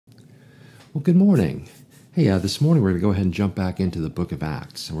Well, good morning. Hey, this morning we're going to go ahead and jump back into the book of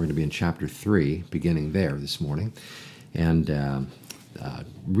Acts. And we're going to be in chapter 3, beginning there this morning. And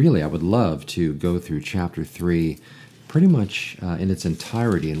really, I would love to go through chapter 3 pretty much in its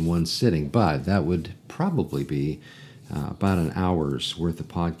entirety in one sitting, but that would probably be about an hour's worth of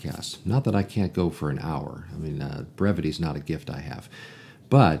podcast. Not that I can't go for an hour. I mean, brevity is not a gift I have.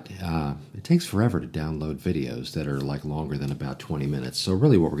 But it takes forever to download videos that are like longer than about 20 minutes. So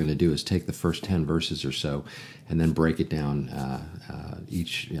really what we're going to do is take the first 10 verses or so and then break it down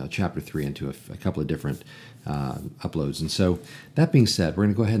each chapter 3 into a couple of different uploads. And so that being said, we're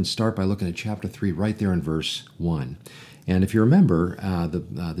going to go ahead and start by looking at chapter 3 right there in verse 1. And if you remember,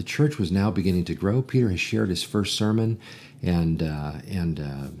 the church was now beginning to grow. Peter has shared his first sermon, and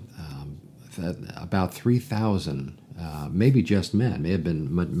about 3,000 maybe just men, may have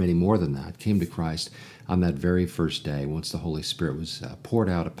been many more than that, came to Christ on that very first day once the Holy Spirit was poured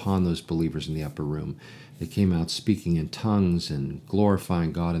out upon those believers in the upper room. They came out speaking in tongues and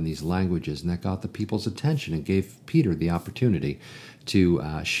glorifying God in these languages, and that got the people's attention and gave Peter the opportunity to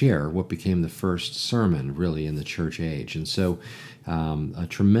share what became the first sermon, really, in the church age. And so a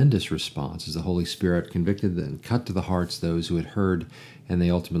tremendous response as the Holy Spirit convicted and cut to the hearts those who had heard, and they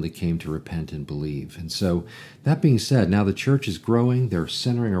ultimately came to repent and believe. And so that being said, now the church is growing. They're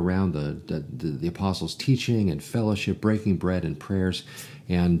centering around the apostles' teaching and fellowship, breaking bread and prayers,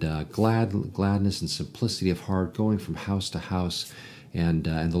 and gladness and simplicity of heart, going from house to house. And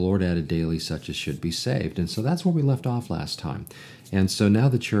the Lord added daily such as should be saved. And so that's where we left off last time. And so now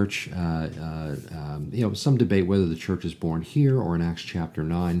the church, some debate whether the church is born here or in Acts chapter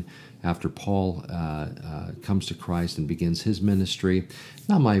 9 after Paul comes to Christ and begins his ministry.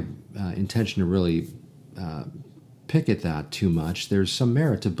 Not my intention to really pick at that too much. There's some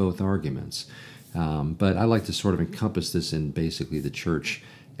merit to both arguments. But I like to sort of encompass this in basically the church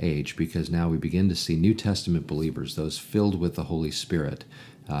age, because now we begin to see New Testament believers, those filled with the Holy Spirit,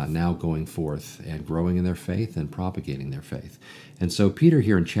 now going forth and growing in their faith and propagating their faith. And so Peter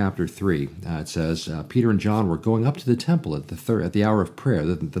here in chapter 3, it says, Peter and John were going up to the temple at the hour of prayer,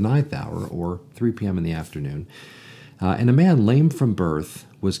 the ninth hour, or 3 p.m. in the afternoon. And a man lame from birth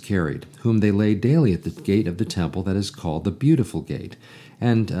was carried, whom they laid daily at the gate of the temple that is called the Beautiful Gate,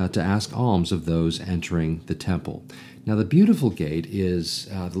 and to ask alms of those entering the temple. Now, the Beautiful Gate is,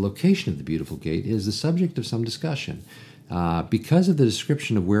 the location of the Beautiful Gate is the subject of some discussion. Because of the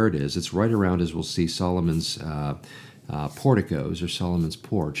description of where it is, it's right around, as we'll see, Solomon's porticos, or Solomon's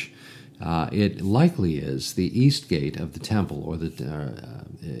porch. It likely is the east gate of the temple, or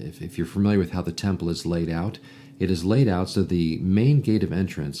if you're familiar with how the temple is laid out, it is laid out so the main gate of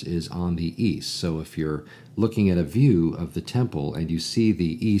entrance is on the east. So if you're looking at a view of the temple and you see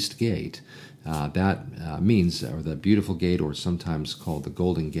the east gate, that means, or the Beautiful Gate, or sometimes called the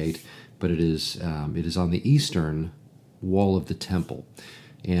Golden Gate, but it is on the eastern wall of the temple.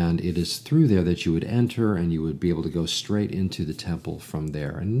 And it is through there that you would enter, and you would be able to go straight into the temple from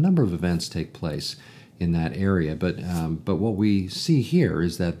there. And a number of events take place in that area, but what we see here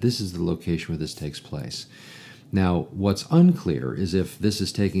is that this is the location where this takes place. Now, what's unclear is if this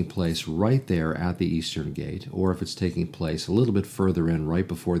is taking place right there at the eastern gate, or if it's taking place a little bit further in, right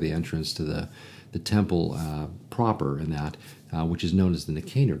before the entrance to the temple proper, in that, which is known as the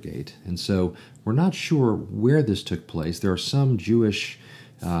Nicanor Gate. And so we're not sure where this took place. There are some Jewish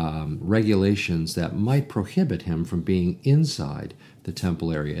regulations that might prohibit him from being inside the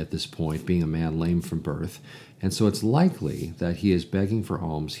temple area at this point, being a man lame from birth. And so it's likely that he is begging for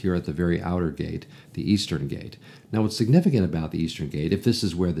alms here at the very outer gate, the eastern gate. Now, what's significant about the eastern gate, if this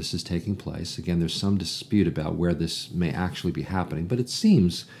is where this is taking place, again, there's some dispute about where this may actually be happening, but it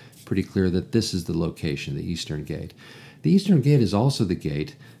seems pretty clear that this is the location, the eastern gate. The eastern gate is also the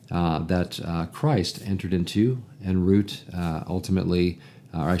gate that Christ entered into en route ultimately,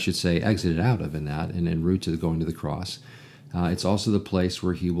 or I should say exited out of in that, and en route to going to the cross. It's also the place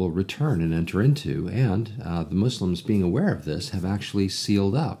where he will return and enter into, and the Muslims, being aware of this, have actually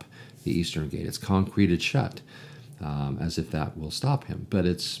sealed up the eastern gate. It's concreted shut, as if that will stop him. But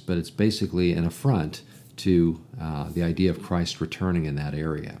it's basically an affront to the idea of Christ returning in that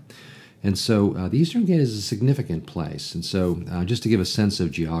area. And so the eastern gate is a significant place. And so just to give a sense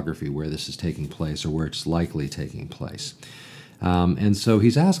of geography where this is taking place, or where it's likely taking place. And so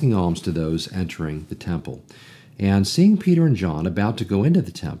he's asking alms to those entering the temple. And seeing Peter and John about to go into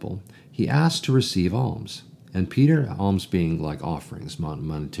the temple, he asked to receive alms. And Peter, alms being like offerings,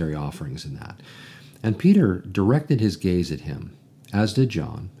 monetary offerings in that. And Peter directed his gaze at him, as did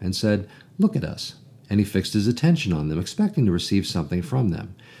John, and said, "Look at us." And he fixed his attention on them, expecting to receive something from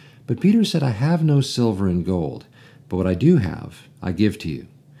them. But Peter said, "I have no silver and gold, but what I do have, I give to you.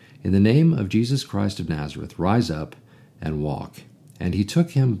 "In the name of Jesus Christ of Nazareth, rise up and walk." And he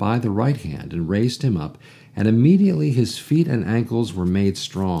took him by the right hand and raised him up, and immediately his feet and ankles were made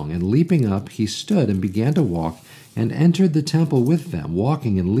strong. And leaping up, he stood and began to walk, and entered the temple with them,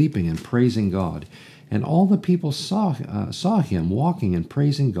 walking and leaping and praising God. And all the people saw him walking and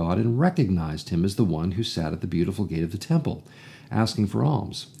praising God, and recognized him as the one who sat at the beautiful gate of the temple, asking for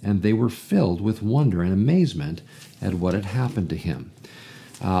alms. And they were filled with wonder and amazement at what had happened to him.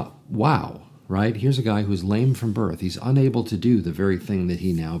 Wow, right? Here's a guy who's lame from birth. He's unable to do the very thing that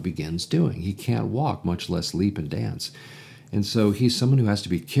he now begins doing. He can't walk, much less leap and dance. And so he's someone who has to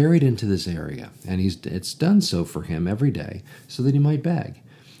be carried into this area, and it's done so for him every day so that he might beg.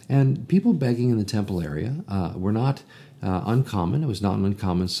 And people begging in the temple area were not uncommon. It was not an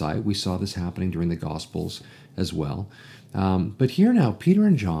uncommon sight. We saw this happening during the Gospels as well. But here now, Peter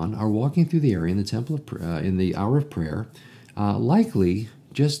and John are walking through the area in the temple in the hour of prayer, likely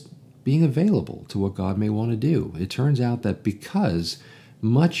just being available to what God may want to do. It turns out that because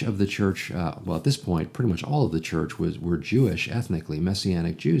much of the church, well, at this point, pretty much all of the church were Jewish, ethnically,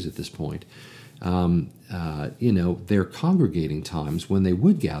 Messianic Jews at this point. Their congregating times when they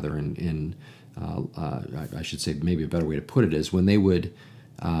would gather I should say maybe a better way to put it is when you would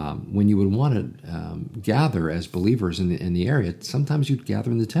want to gather as believers in the area, sometimes you'd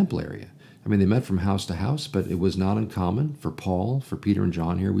gather in the temple area. I mean, they met from house to house, but it was not uncommon for Paul, for Peter and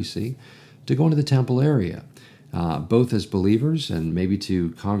John here we see, to go into the temple area, both as believers and maybe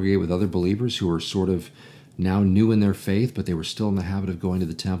to congregate with other believers who were sort of now new in their faith, but they were still in the habit of going to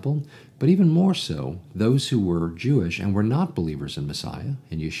the temple. But even more so, those who were Jewish and were not believers in Messiah,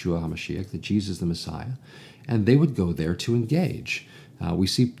 in Yeshua HaMashiach, that Jesus the Messiah, and they would go there to engage. We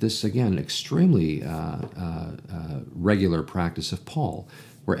see this, again, extremely regular practice of Paul,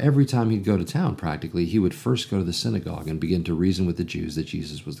 where every time he'd go to town, practically, he would first go to the synagogue and begin to reason with the Jews that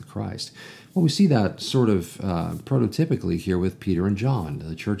Jesus was the Christ. Well, we see that sort of prototypically here with Peter and John.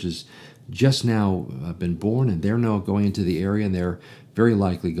 The church has just now been born, and they're now going into the area, and they're very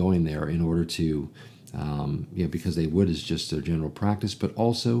likely going there in order to, because they would as just their general practice, but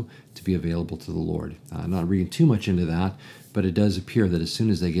also to be available to the Lord. I'm not reading too much into that, but it does appear that as soon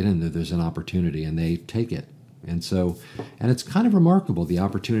as they get in there, there's an opportunity, and they take it. And it's kind of remarkable, the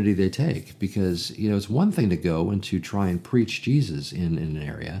opportunity they take, because, it's one thing to go and to try and preach Jesus in an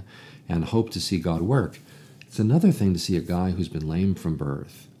area and hope to see God work. It's another thing to see a guy who's been lame from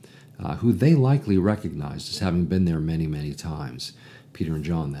birth, who they likely recognized as having been there many, many times, Peter and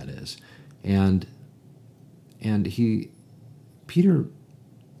John, that is. And Peter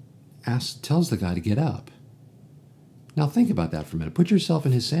tells the guy to get up. Now think about that for a minute. Put yourself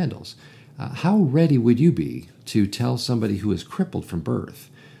in his sandals. How ready would you be to tell somebody who is crippled from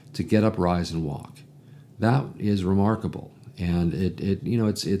birth to get up, rise, and walk? That is remarkable. And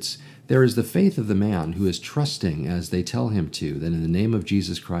there is the faith of the man who is trusting as they tell him to, that in the name of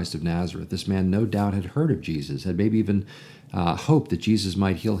Jesus Christ of Nazareth, this man no doubt had heard of Jesus, had maybe even hoped that Jesus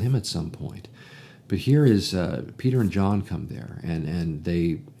might heal him at some point. But here is Peter and John come there, and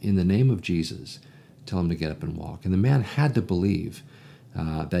they, in the name of Jesus, tell him to get up and walk. And the man had to believe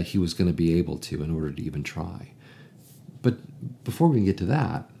that he was going to be able to in order to even try. But before we can get to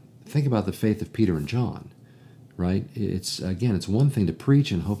that, think about the faith of Peter and John, right? It's one thing to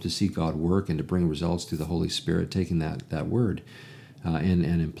preach and hope to see God work and to bring results through the Holy Spirit, taking that word and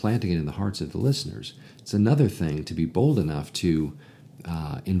implanting it in the hearts of the listeners. It's another thing to be bold enough to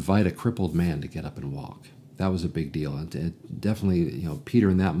invite a crippled man to get up and walk. That was a big deal. It definitely, Peter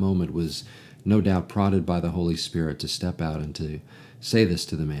in that moment was no doubt prodded by the Holy Spirit to step out and to say this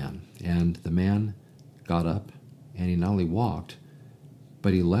to the man. And the man got up, and he not only walked,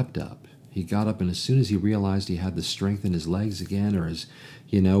 but he leapt up. He got up, and as soon as he realized he had the strength in his legs again, or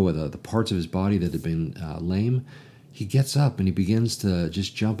the parts of his body that had been lame, he gets up and he begins to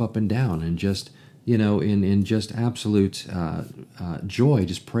just jump up and down and just, in just absolute joy,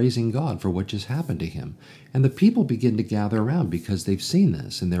 just praising God for what just happened to him. And the people begin to gather around because they've seen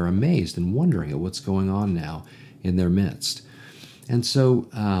this, and they're amazed and wondering at what's going on now in their midst. And so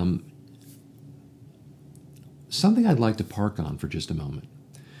something I'd like to park on for just a moment.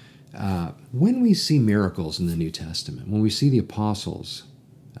 When we see miracles in the New Testament, when we see the apostles,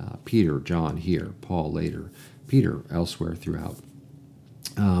 Peter, John here, Paul later, Peter elsewhere throughout,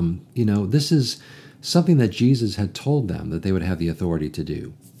 this is something that Jesus had told them that they would have the authority to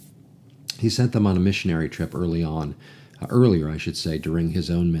do. He sent them on a missionary trip earlier, I should say, during his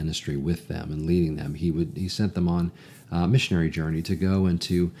own ministry with them and leading them. He sent them on a missionary journey to go and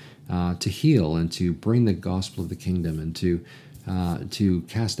to heal and to bring the gospel of the kingdom and to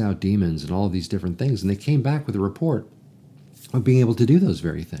cast out demons and all of these different things. And they came back with a report of being able to do those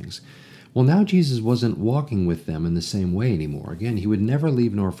very things. Well, now Jesus wasn't walking with them in the same way anymore. Again, he would never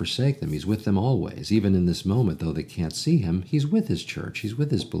leave nor forsake them. He's with them always. Even in this moment, though they can't see him, he's with his church. He's with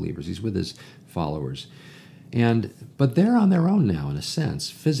his believers. He's with his followers. But they're on their own now, in a sense,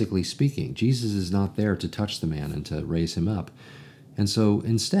 physically speaking. Jesus is not there to touch the man and to raise him up. And so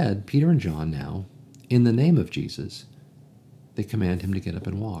instead, Peter and John now, in the name of Jesus, they command him to get up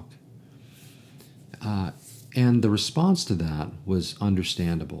and walk. And the response to that was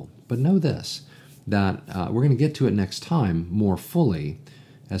understandable. But know this, that we're going to get to it next time more fully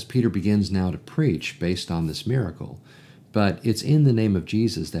as Peter begins now to preach based on this miracle. But it's in the name of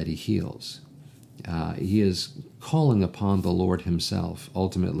Jesus that he heals. He is calling upon the Lord himself,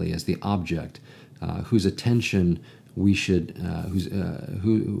 ultimately, as the object whose attention we should,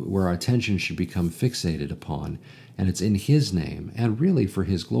 where our attention should become fixated upon. And it's in his name, and really for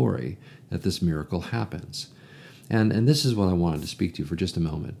his glory, that this miracle happens. And this is what I wanted to speak to you for just a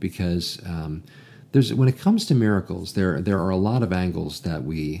moment, because when it comes to miracles, there are a lot of angles that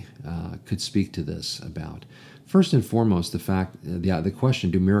we could speak to this about. First and foremost, the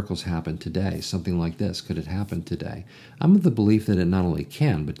question, do miracles happen today? Something like this, could it happen today? I'm of the belief that it not only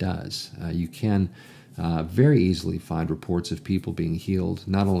can, but does. You can very easily find reports of people being healed,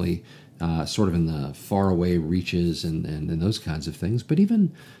 not only sort of in the faraway reaches and those kinds of things, but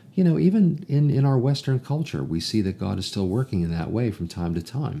even in our Western culture, we see that God is still working in that way from time to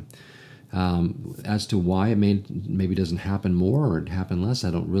time. As to why it maybe doesn't happen more or it happen less,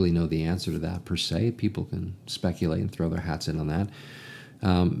 I don't really know the answer to that per se. People can speculate and throw their hats in on that.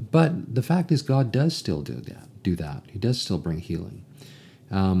 But the fact is, God does still do that. He does still bring healing.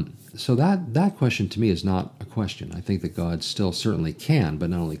 So that question to me is not a question. I think that God still certainly can, but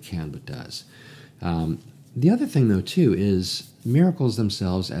not only can, but does. The other thing, though, too, is miracles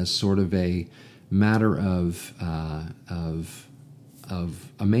themselves as sort of a matter of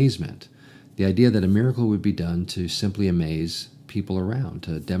amazement. The idea that a miracle would be done to simply amaze people around,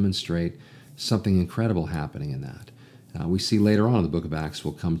 to demonstrate something incredible happening in that. We see later on in the book of Acts,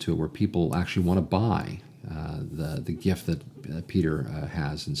 we'll come to it, where people actually want to buy the gift that Peter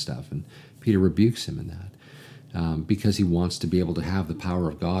has and stuff, and Peter rebukes him in that because he wants to be able to have the power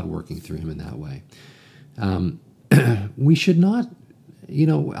of God working through him in that way. We should not,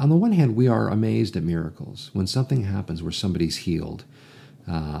 on the one hand, we are amazed at miracles. When something happens where somebody's healed,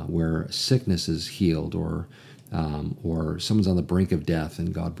 where sickness is healed, or someone's on the brink of death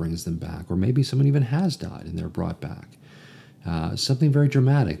and God brings them back, or maybe someone even has died and they're brought back. Something very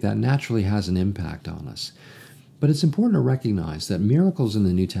dramatic that naturally has an impact on us. But it's important to recognize that miracles in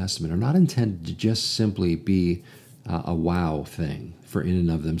the New Testament are not intended to just simply be a wow thing for in and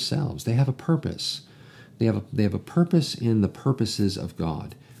of themselves. They have a purpose. They have a purpose in the purposes of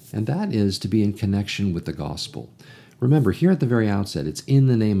God, and that is to be in connection with the gospel. Remember, here at the very outset, it's in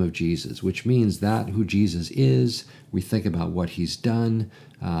the name of Jesus, which means that who Jesus is, we think about what he's done,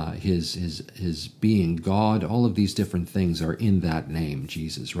 his being God, all of these different things are in that name,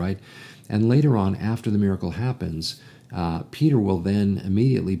 Jesus, right? And later on, after the miracle happens, Peter will then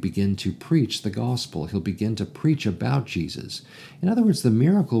immediately begin to preach the gospel. He'll begin to preach about Jesus. In other words, the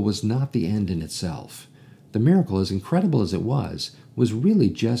miracle was not the end in itself. The miracle, as incredible as it was really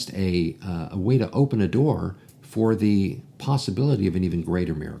just a way to open a door for the possibility of an even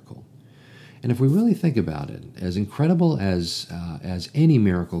greater miracle. And if we really think about it, as incredible as any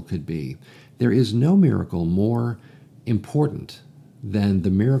miracle could be, there is no miracle more important than the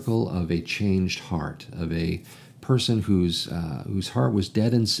miracle of a changed heart, of a person whose heart was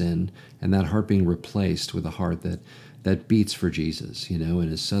dead in sin, and that heart being replaced with a heart that beats for Jesus,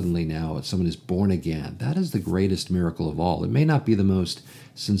 and is suddenly now someone is born again. That is the greatest miracle of all. It may not be the most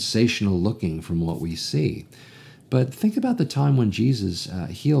sensational looking from what we see, but think about the time when Jesus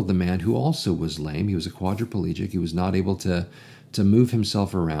healed the man who also was lame. He was a quadriplegic. He was not able to move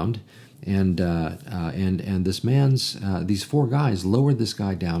himself around. And this these four guys lowered this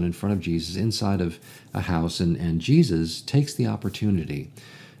guy down in front of Jesus inside of a house, and Jesus takes the opportunity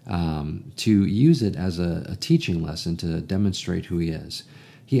to use it as a teaching lesson to demonstrate who he is.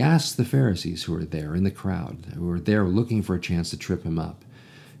 He asks the Pharisees who are there in the crowd, who are there looking for a chance to trip him up.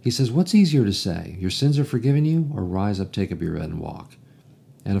 He says, what's easier to say, your sins are forgiven you, or rise up, take up your bed and walk?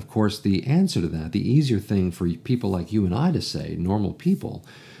 And of course, the answer to that, the easier thing for people like you and I to say, normal people,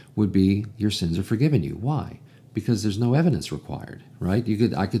 would be, your sins are forgiven you. Why? Because there's no evidence required, right?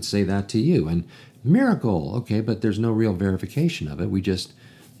 I could say that to you, and miracle, okay, but there's no real verification of it. We just,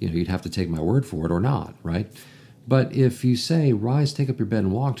 you'd have to take my word for it or not, right? But if you say, rise, take up your bed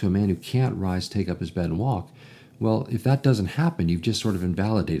and walk, to a man who can't rise, take up his bed and walk, well, if that doesn't happen, you've just sort of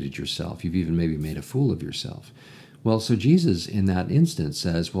invalidated yourself. You've even maybe made a fool of yourself. Well, so Jesus in that instance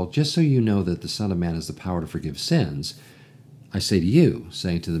says, well, just so you know that the Son of Man has the power to forgive sins, I say to you,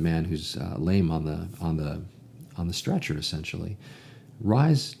 saying to the man who's lame on the stretcher, essentially,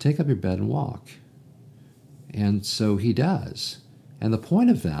 rise, take up your bed, and walk. And so he does. And the point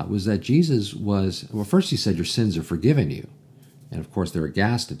of that was that Jesus was, well, first he said, your sins are forgiven you. And of course, they're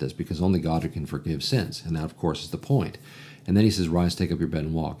aghast at this because only God can forgive sins. And that, of course, is the point. And then he says, rise, take up your bed,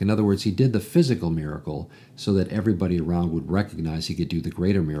 and walk. In other words, he did the physical miracle so that everybody around would recognize he could do the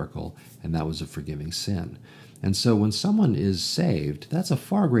greater miracle, and that was of forgiving sin. And so when someone is saved, that's a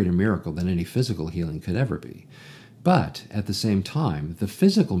far greater miracle than any physical healing could ever be. But at the same time, the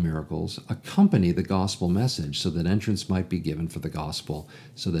physical miracles accompany the gospel message so that entrance might be given for the gospel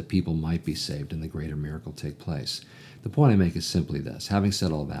so that people might be saved and the greater miracle take place. The point I make is simply this. Having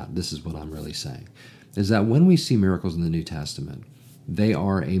said all that, this is what I'm really saying, is that when we see miracles in the New Testament, they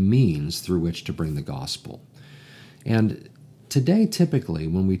are a means through which to bring the gospel. And today, typically,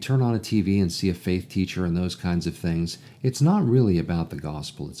 when we turn on a TV and see a faith teacher and those kinds of things, it's not really about the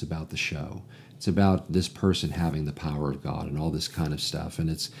gospel, it's about the show. It's about this person having the power of God and all this kind of stuff.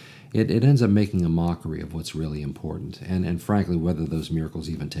 And it ends up making a mockery of what's really important. And frankly, whether those miracles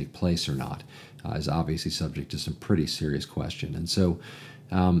even take place or not is obviously subject to some pretty serious question. And so,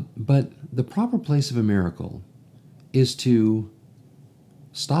 but the proper place of a miracle is to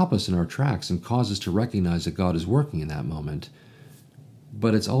stop us in our tracks and cause us to recognize that God is working in that moment.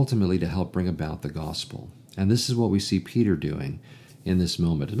 But it's ultimately to help bring about the gospel. And this is what we see Peter doing in this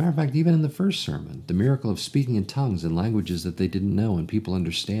moment. As a matter of fact, even in the first sermon, the miracle of speaking in tongues and languages that they didn't know and people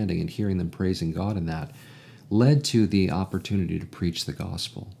understanding and hearing them praising God in that led to the opportunity to preach the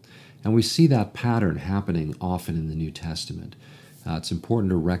gospel. And we see that pattern happening often in the New Testament. It's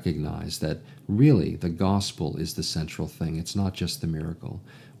important to recognize that really the gospel is the central thing. It's not just the miracle.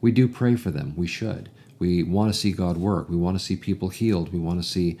 We do pray for them. We should. We want to see God work. We want to see people healed. We want to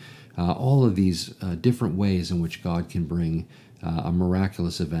see all of these different ways in which God can bring a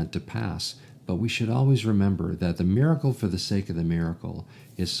miraculous event to pass. But we should always remember that the miracle for the sake of the miracle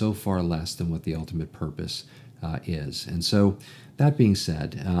is so far less than what the ultimate purpose is. And so, that being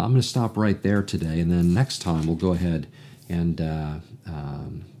said, I'm going to stop right there today, and then next time we'll go ahead and,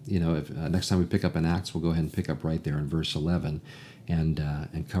 next time we pick up in Acts, we'll go ahead and pick up right there in verse 11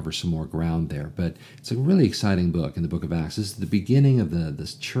 and cover some more ground there. But it's a really exciting book in the book of Acts. This is the beginning of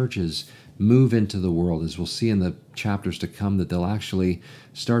the church's move into the world, as we'll see in the chapters to come, that they'll actually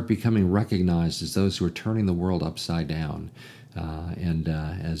start becoming recognized as those who are turning the world upside down.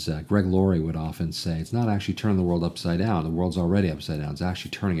 As Greg Laurie would often say, it's not actually turning the world upside down. The world's already upside down. It's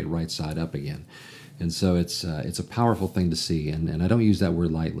actually turning it right side up again. And so it's a powerful thing to see, and I don't use that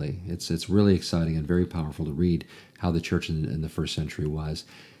word lightly. It's really exciting and very powerful to read how the church in the first century was.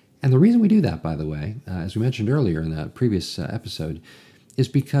 And the reason we do that, by the way, as we mentioned earlier in the previous episode, is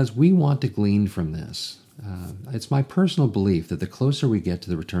because we want to glean from this. It's my personal belief that the closer we get to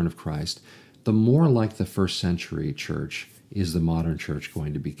the return of Christ, the more like the first century church is the modern church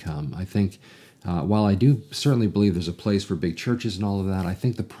going to become. I think while I do certainly believe there's a place for big churches and all of that, I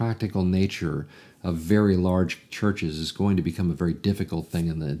think the practical nature of very large churches is going to become a very difficult thing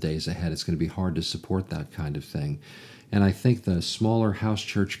in the days ahead. It's going to be hard to support that kind of thing. And I think the smaller house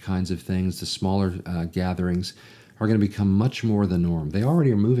church kinds of things, the smaller gatherings, are going to become much more the norm. They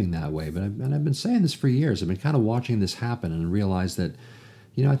already are moving that way, but I've been saying this for years. I've been kind of watching this happen and realized that,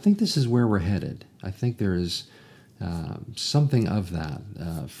 I think this is where we're headed. I think there is something of that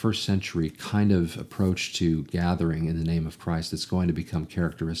first century kind of approach to gathering in the name of Christ that's going to become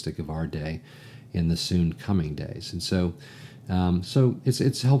characteristic of our day in the soon coming days. And so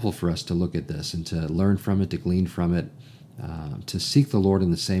it's helpful for us to look at this and to learn from it, to glean from it, to seek the Lord in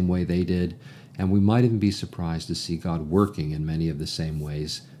the same way they did. And we might even be surprised to see God working in many of the same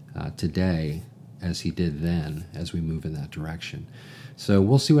ways today as he did then as we move in that direction. So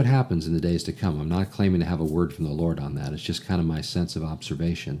we'll see what happens in the days to come. I'm not claiming to have a word from the Lord on that. It's just kind of my sense of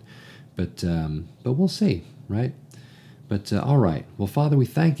observation. But we'll see, right? But all right. Well, Father, we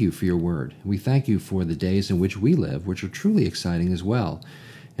thank you for your word. We thank you for the days in which we live, which are truly exciting as well.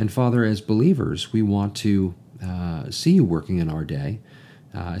 And Father, as believers, we want to see you working in our day,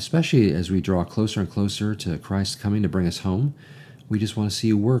 especially as we draw closer and closer to Christ coming to bring us home. We just want to see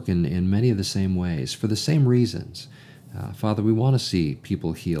you work in many of the same ways, for the same reasons. Father, we want to see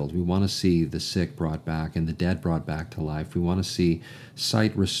people healed. We want to see the sick brought back and the dead brought back to life. We want to see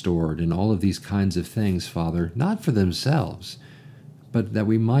sight restored and all of these kinds of things, Father, not for themselves, but that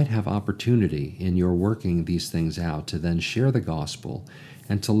we might have opportunity in your working these things out to then share the gospel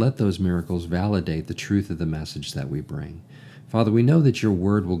and to let those miracles validate the truth of the message that we bring. Father, we know that your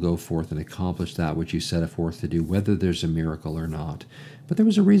word will go forth and accomplish that which you set it forth to do, whether there's a miracle or not. But there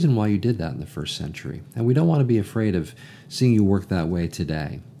was a reason why you did that in the first century, and we don't want to be afraid of seeing you work that way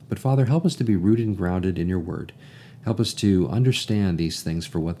today. But Father, help us to be rooted and grounded in your word. Help us to understand these things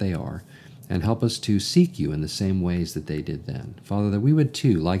for what they are, and help us to seek you in the same ways that they did then. Father, that we would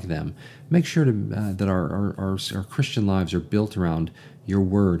too, like them, make sure that our Christian lives are built around your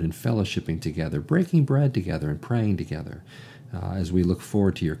word and fellowshipping together, breaking bread together and praying together as we look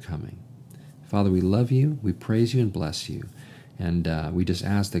forward to your coming. Father, we love you, we praise you and bless you, and we just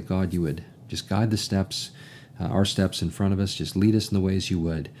ask that God, you would just guide the steps, our steps in front of us, just lead us in the ways you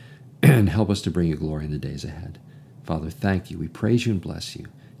would, and help us to bring you glory in the days ahead. Father, thank you, we praise you and bless you,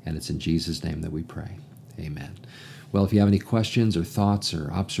 and it's in Jesus' name that we pray. Amen. Well, if you have any questions or thoughts or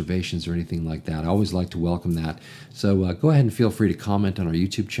observations or anything like that, I always like to welcome that. So go ahead and feel free to comment on our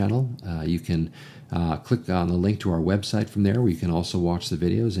YouTube channel. You can click on the link to our website from there, where you can also watch the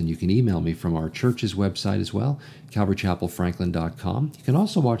videos, and you can email me from our church's website as well, calvarychapelfranklin.com. You can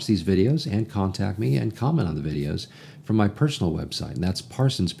also watch these videos and contact me and comment on the videos from my personal website, and that's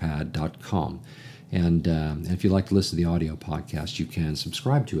parsonspad.com. And if you'd like to listen to the audio podcast, you can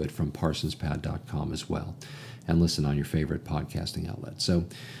subscribe to it from parsonspad.com as well, and listen on your favorite podcasting outlet. So,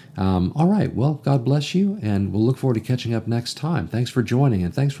 all right, well, God bless you, and we'll look forward to catching up next time. Thanks for joining,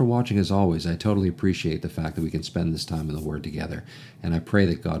 and thanks for watching as always. I totally appreciate the fact that we can spend this time in the Word together, and I pray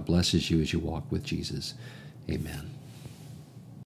that God blesses you as you walk with Jesus. Amen.